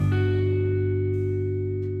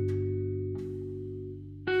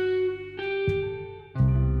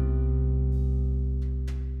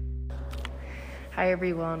Hi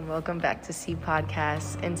everyone, welcome back to C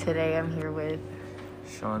Podcast, and today I'm here with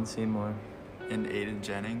Sean Seymour and Aiden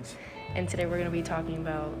Jennings. And today we're going to be talking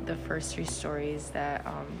about the first three stories that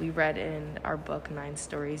we read in our book, 9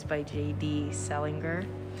 Stories by J.D. Salinger.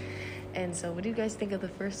 And so what do you guys think of the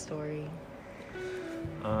first story?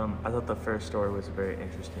 I thought the first story was a very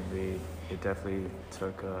interesting read. It definitely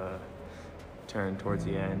took a turn towards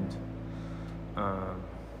the end.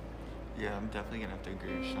 Yeah, I'm definitely going to have to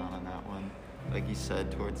agree with Sean on that one. Like he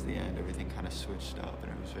said, towards the end, everything kind of switched up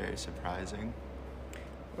and it was very surprising.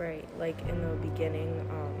 Right, like in the beginning,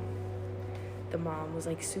 the mom was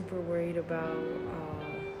like super worried about,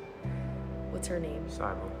 what's her name?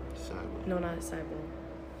 Sybil. No, not Sybil.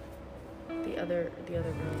 The other girl.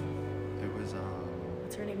 It was,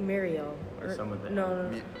 What's her name? Muriel.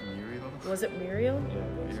 No. Muriel? Was it Muriel?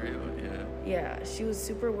 Yeah. Muriel, yeah. Yeah, she was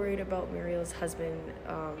super worried about Muriel's husband,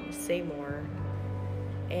 Seymour,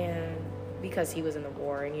 and because he was in the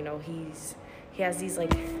war, and he has these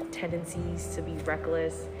like tendencies to be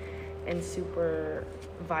reckless and super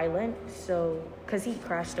violent. So, cause he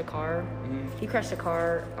crashed a car,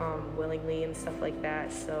 willingly and stuff like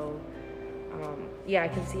that. So, yeah, I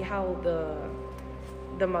can see how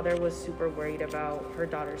the mother was super worried about her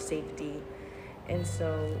daughter's safety, and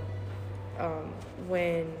so.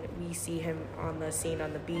 When we see him on the scene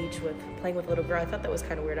on the beach playing with a little girl, I thought that was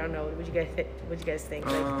kind of weird. I don't know. What you guys think?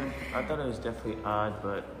 I thought it was definitely odd,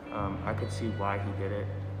 but I could see why he did it.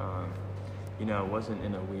 It wasn't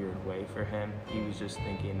in a weird way for him. He was just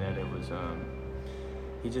thinking that it was.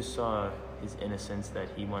 He just saw his innocence that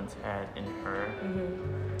he once had in her.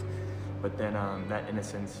 Mm-hmm. But then that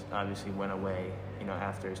innocence obviously went away,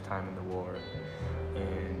 after his time in the war.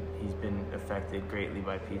 And he's been affected greatly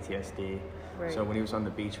by PTSD. Right. So when he was on the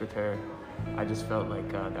beach with her, I just felt like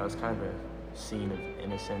that was kind of a scene of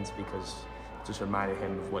innocence because it just reminded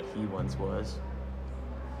him of what he once was.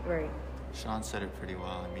 Right. Sean said it pretty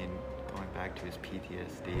well. I mean, going back to his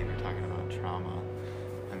PTSD, we're talking about trauma.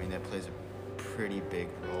 I mean, that plays a pretty big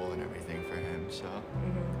role in everything for him, so...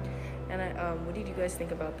 Mm-hmm. And what did you guys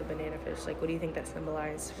think about the banana fish? Like, what do you think that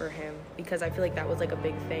symbolized for him? Because I feel like that was like a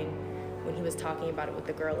big thing when he was talking about it with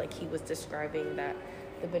the girl. Like, he was describing that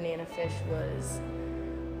the banana fish was,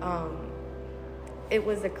 it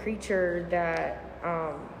was a creature that,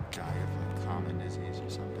 died of like common disease or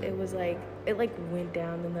something. it was like, it like went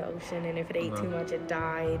down in the ocean, and if it ate too much, it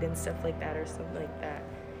died and stuff like that, or something like that.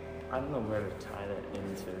 I don't know where to tie that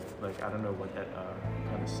into. Like, I don't know what that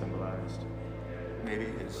kind of symbolized. Maybe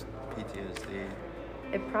his PTSD.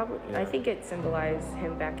 It probably, I think it symbolized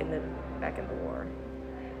him back in the war.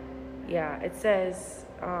 Yeah, it says,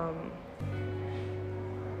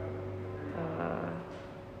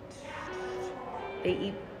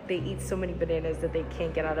 they eat so many bananas that they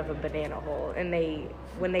can't get out of a banana hole, and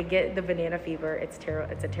when they get the banana fever, it's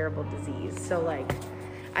a terrible disease. So like,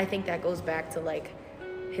 I think that goes back to like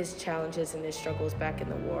his challenges and his struggles back in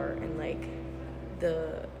the war, and like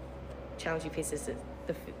the challenge he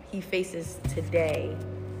faces today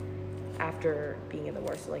after being in the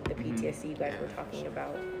war. So like the PTSD you guys were talking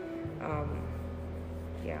about.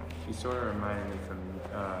 Yeah. He sort of reminded me from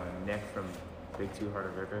Nick from Big Two Heart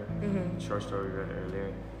of River, short story we read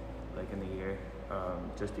earlier, like in the year,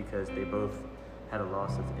 just because they both had a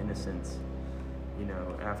loss of innocence,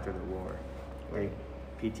 after the war. Like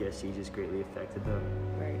PTSD just greatly affected them,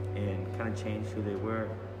 Right. and kind of changed who they were,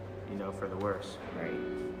 for the worse. Right.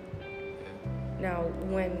 Now,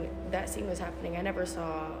 when that scene was happening, I never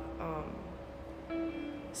saw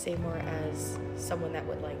Seymour as someone that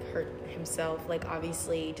would like hurt himself. Like,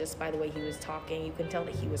 obviously, just by the way he was talking, you can tell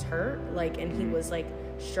that he was hurt. Like, and he was like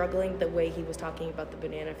struggling the way he was talking about the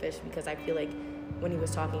banana fish, because I feel like when he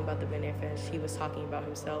was talking about the banana fish, he was talking about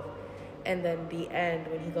himself. And then the end,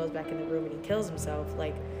 when he goes back in the room and he kills himself,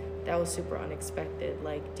 like, that was super unexpected.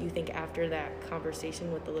 Like, do you think after that conversation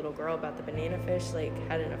with the little girl about the banana fish, like,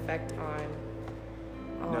 had an effect on...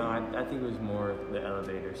 No, I think it was more the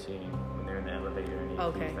elevator scene, when they're in the elevator and he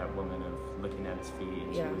accused that woman of looking at his feet,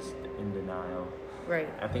 and she was in denial. Right.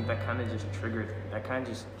 I think that kind of just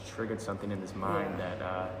triggered something in his mind that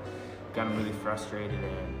got him really frustrated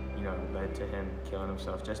and, led to him killing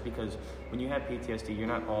himself. Just because when you have PTSD, you're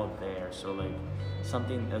not all there. So, like,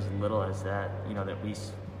 something as little as that, that we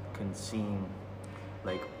can seem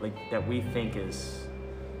like that we think is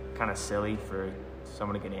kind of silly for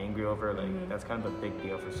someone to get angry over, like that's kind of a big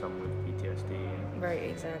deal for someone with PTSD. Right,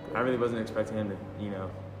 exactly. I really wasn't expecting him to,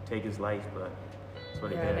 take his life, but that's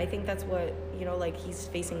what he did. And I think that's what, like, he's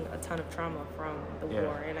facing a ton of trauma from the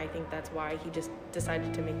war, and I think that's why he just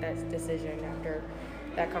decided to make that decision after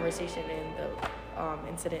that conversation and the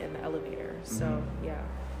incident in the elevator. So, yeah.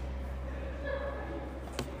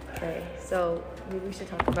 Okay, so maybe we should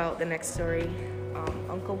talk about the next story,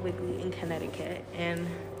 Uncle Wiggily in Connecticut, and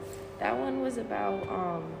that one was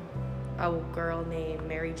about a girl named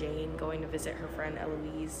Mary Jane going to visit her friend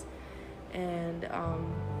Eloise, and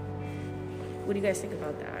what do you guys think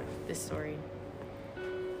about this story?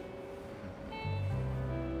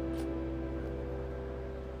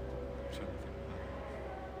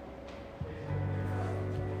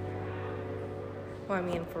 Well, I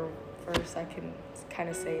mean, for first, I can kind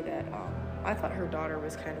of say that I thought her daughter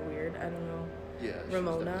was kind of weird. I don't know. Yeah.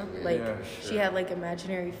 Ramona, she had like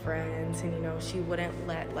imaginary friends, and she wouldn't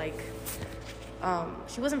let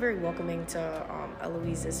she wasn't very welcoming to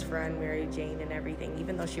Eloise's friend Mary Jane and everything,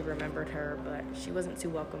 even though she remembered her, but she wasn't too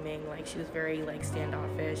welcoming. Like, she was very like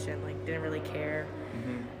standoffish and like didn't really care.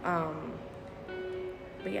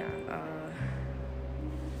 But yeah.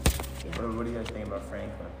 What do you guys think about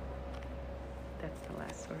Franklin? That's the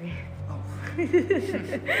last story. Oh.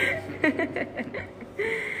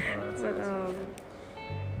 But,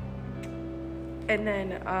 and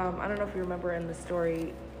then I don't know if you remember in the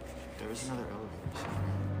story. There was another elevator scene.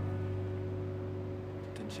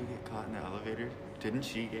 Didn't she get caught in the elevator? Didn't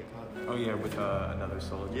she get caught in the Oh elevator? yeah, with another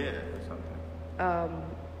soldier Yeah. or something.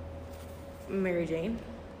 Mary Jane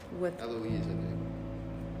with Eloise, I think.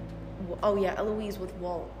 Oh yeah, Eloise with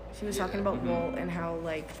Walt. She was talking about Walt and how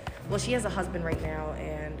she has a husband right now,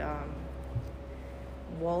 and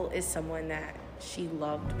Walt is someone that she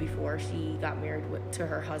loved before she got married to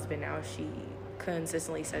her husband. Now she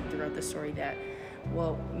consistently said throughout the story that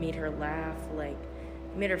Walt made her laugh, like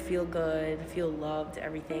made her feel good, feel loved,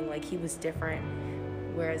 everything. Like, he was different,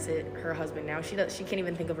 whereas her husband now, she can't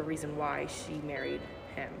even think of a reason why she married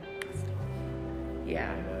him.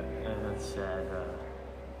 Yeah. And that's sad.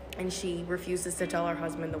 And she refuses to tell her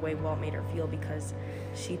husband the way Walt made her feel because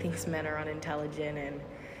she thinks men are unintelligent, and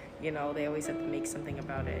they always have to make something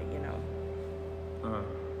about it.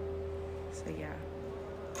 So yeah.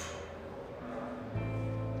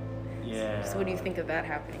 Yeah. So what do you think of that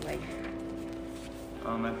happening? Like,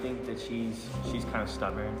 I think that she's kind of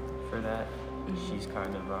stubborn for that. She's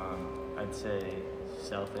kind of I'd say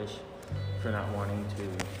selfish for not wanting to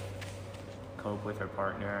cope with her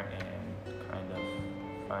partner and kind of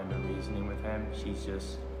find a reasoning with him. She's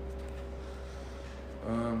just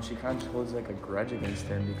she kind of holds like a grudge against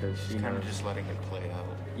him because She's kind of just letting it play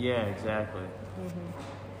out. Yeah, exactly.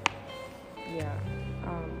 Yeah.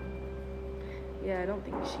 Yeah, I don't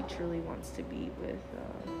think she truly wants to be with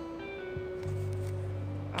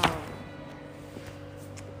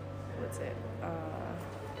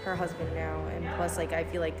her husband now. And plus, like, I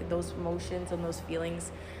feel like those emotions and those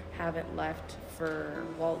feelings haven't left for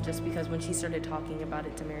Walt, just because when she started talking about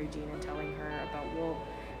it to Mary Jane and telling her about Walt,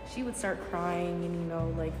 she would start crying and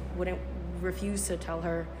wouldn't refuse to tell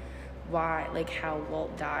her why, like, how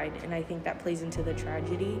Walt died. And I think that plays into the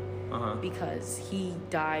tragedy because he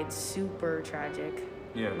died super tragic.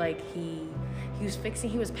 Yeah. Like, he was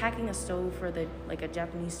packing a stove for a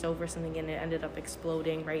Japanese stove or something, and it ended up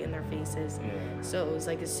exploding right in their faces. Yeah. So it was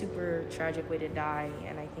like a super tragic way to die,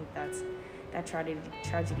 and I think that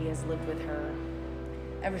tragedy has lived with her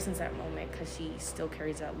ever since that moment, because she still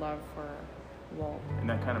carries that love for Walt. And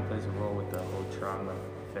that kind of plays a role with the whole trauma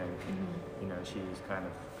thing. She's kind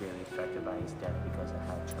of really affected by his death because of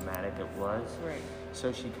how traumatic it was. Right.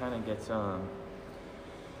 So she kind of gets,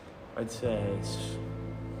 I'd say,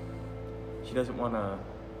 she doesn't want to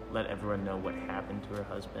let everyone know what happened to her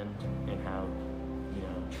husband and how,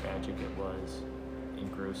 tragic it was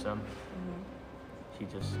and gruesome. She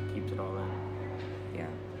just keeps it all in. Yeah,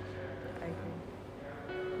 I agree.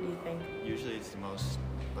 What do you think? Usually it's the most,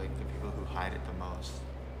 like, the people who hide it the most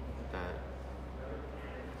that,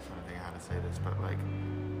 I'm trying to think how to say this, but like,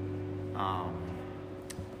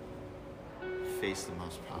 face the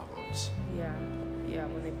most problems. Yeah,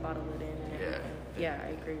 when they bottle it in and everything. Yeah, I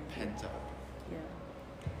agree with you. Pent up. Yeah.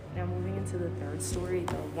 Now moving into the third story,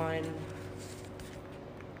 the one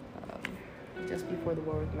just before the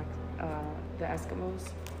war with the Eskimos.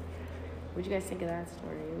 What did you guys think of that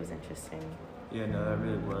story? It was interesting. Yeah, no, that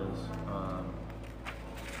really was.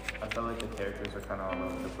 I felt like the characters were kind of all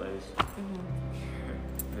over the place.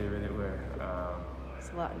 They really were.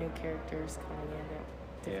 There's a lot of new characters coming in at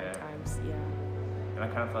different times. Yeah. And I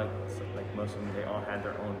kind of felt like most of them, they all had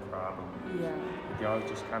their own problem. Yeah. But they all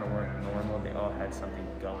just kind of weren't normal. They all had something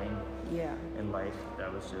going in life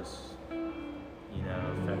that was just,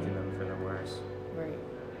 affecting them for the worse. Right.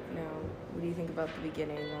 Now, what do you think about the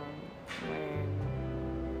beginning when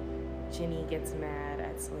Ginny gets mad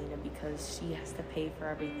at Selena because she has to pay for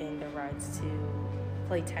everything, the rides to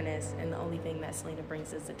play tennis, and the only thing that Selena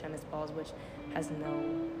brings is the tennis balls, which has no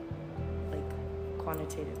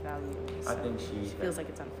quantitative value. I think she feels like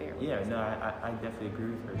it's unfair. Yeah, no, I definitely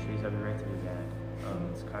agree with her. She's every right to do that.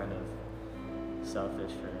 It's kind of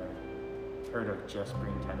selfish for her to just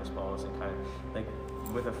bring tennis balls and kind of, like,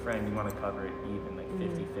 with a friend, you want to cover it even, like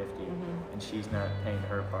 50-50, and she's not paying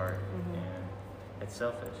her part, and it's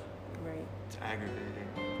selfish. Right. It's aggravating,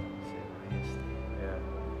 to say the least. Yeah.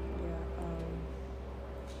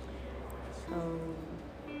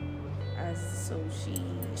 So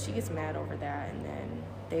she gets mad over that, and then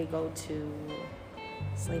they go to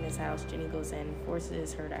Selena's house. Jenny goes in,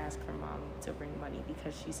 forces her to ask her mom to bring money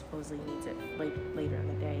because she supposedly needs it later in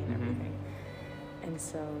the day and everything. And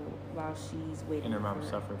so while she's waiting, and her mom's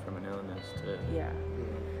suffering from an illness too. Yeah.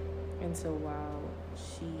 And so while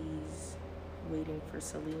she's waiting for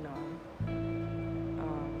Selena,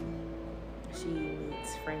 she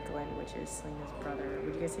meets Franklin, which is Selena's brother.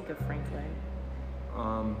 What do you guys think of Franklin?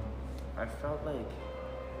 I felt like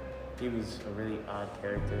he was a really odd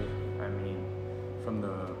character. I mean, from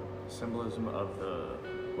the symbolism of the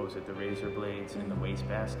razor blades in the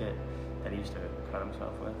wastebasket that he used to cut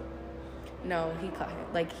himself with. No, he cut him.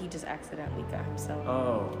 Like, he just accidentally cut himself.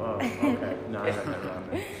 Oh, okay. No, I got that wrong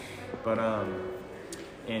then. But,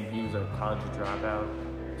 and he was a college dropout,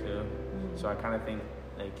 too. So I kind of think,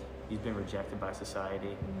 like, he's been rejected by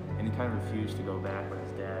society, and he kind of refused to go back with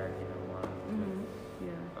his dad,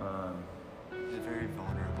 He's a very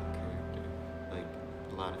vulnerable character. Like,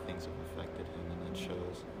 a lot of things have affected him, and it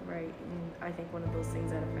shows. Right. And I think one of those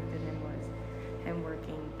things that affected him was him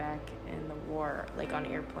working back in the war, like on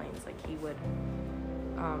airplanes. Like, he would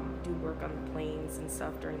do work on the planes and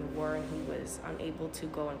stuff during the war, and he was unable to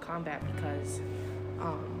go in combat because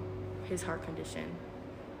his heart condition.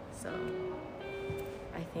 So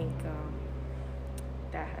I think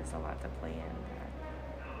that has a lot to play in that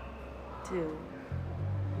too.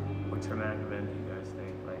 What traumatic event do you guys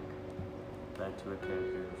think, like, led to a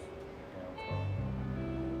character's downfall?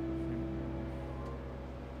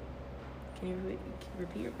 Can you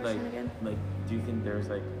repeat your question again? Like, do you think there's,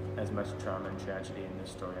 like, as much trauma and tragedy in this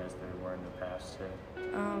story as there were in the past, too?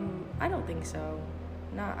 I don't think so.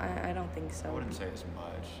 No, I don't think so. I wouldn't say as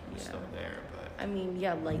much. It's still there, but... I mean,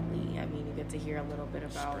 yeah, lightly. I mean, you get to hear a little bit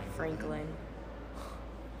about Franklin.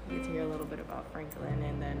 You get to hear a little bit about Franklin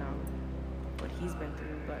and then what he's been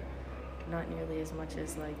through, but not nearly as much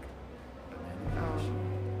as, like,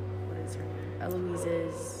 what is her name?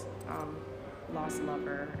 Eloise's lost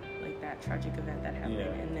lover, like that tragic event that happened,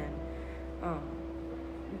 and then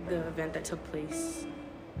the event that took place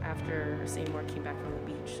after Seymour came back from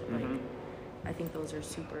the beach. Like, I think those are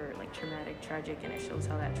super, like, traumatic, tragic, and it shows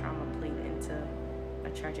how that trauma played into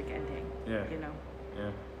a tragic ending. Yeah. You know?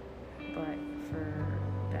 Yeah. But for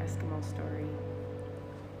the Eskimo story,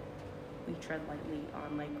 we tread lightly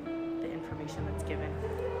on, like, the information that's given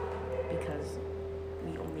because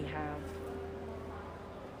we only have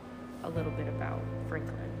a little bit about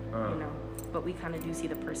Franklin, you know? But we kind of do see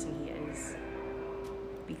the person he is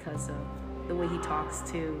because of the way he talks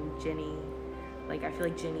to Jenny. Like, I feel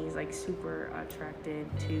like Jenny's, like, super attracted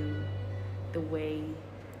to the way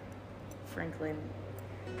Franklin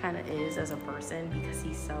kind of is as a person because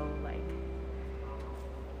he's so, like,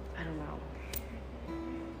 I don't know.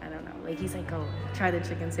 Like, he's like, oh, try the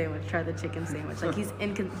chicken sandwich. Like, he's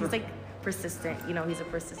like persistent, you know, he's a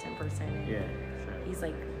persistent person. And Yeah, sure. he's,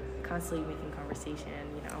 like, constantly making conversation,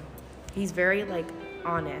 you know. He's very, like,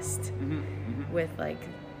 honest with, like,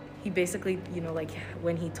 he basically, you know, like,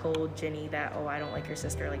 when he told Jenny that, oh, I don't like your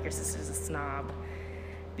sister, like, your sister's a snob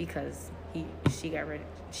because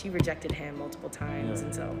she rejected him multiple times,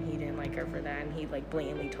 and so he didn't like her for that, and he, like,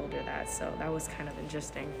 blatantly told her that, so that was kind of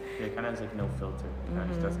interesting. Yeah, it kind of has, like, no filter. He kind of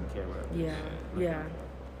just doesn't care what Yeah.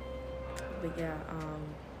 But yeah,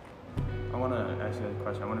 I want to ask you a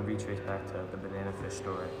question. I want to retrace back to the banana fish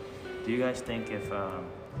story. Do you guys think if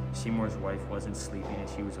Seymour's wife wasn't sleeping and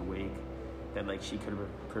she was awake, that, like, she could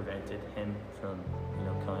have prevented him from, you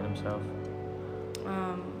know, killing himself?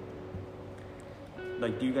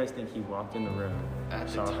 Like, do you guys think he walked in the room,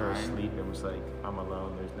 saw her asleep, and was like, I'm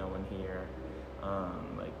alone, there's no one here,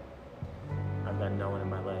 like, I've got no one in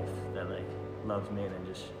my life that, like, loves me, and then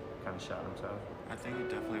just kind of shot himself? I think it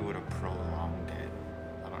definitely would have prolonged it.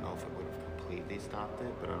 I don't know if it would have completely stopped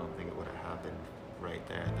it, but I don't think it would have happened right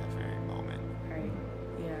there at that very moment. right,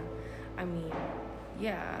 yeah. I mean,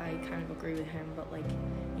 yeah, I kind of agree with him, but, like,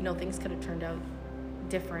 you know, things could have turned out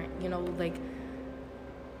different, you know, like,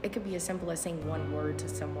 it could be as simple as saying one word to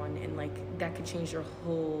someone, and, like, that could change their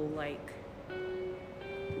whole, like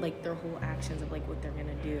their whole actions of, like, what they're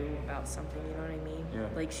gonna do about something, you know what I mean? Yeah.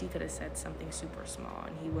 Like, she could have said something super small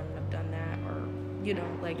and he wouldn't have done that, or, you know,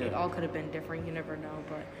 like, it all could have been different, you never know.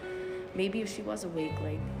 But maybe if she was awake,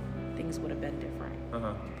 like, things would have been different.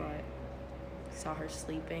 Uh-huh. But saw her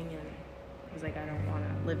sleeping and was like, I don't want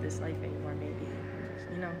to live this life anymore, maybe,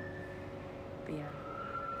 you know. But yeah.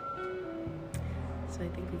 So I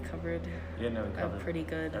think we covered, a pretty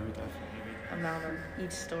good amount of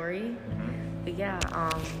each story. Mm-hmm. But yeah,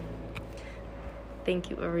 thank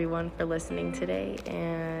you everyone for listening today,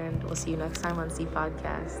 and we'll see you next time on C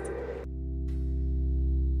Podcast.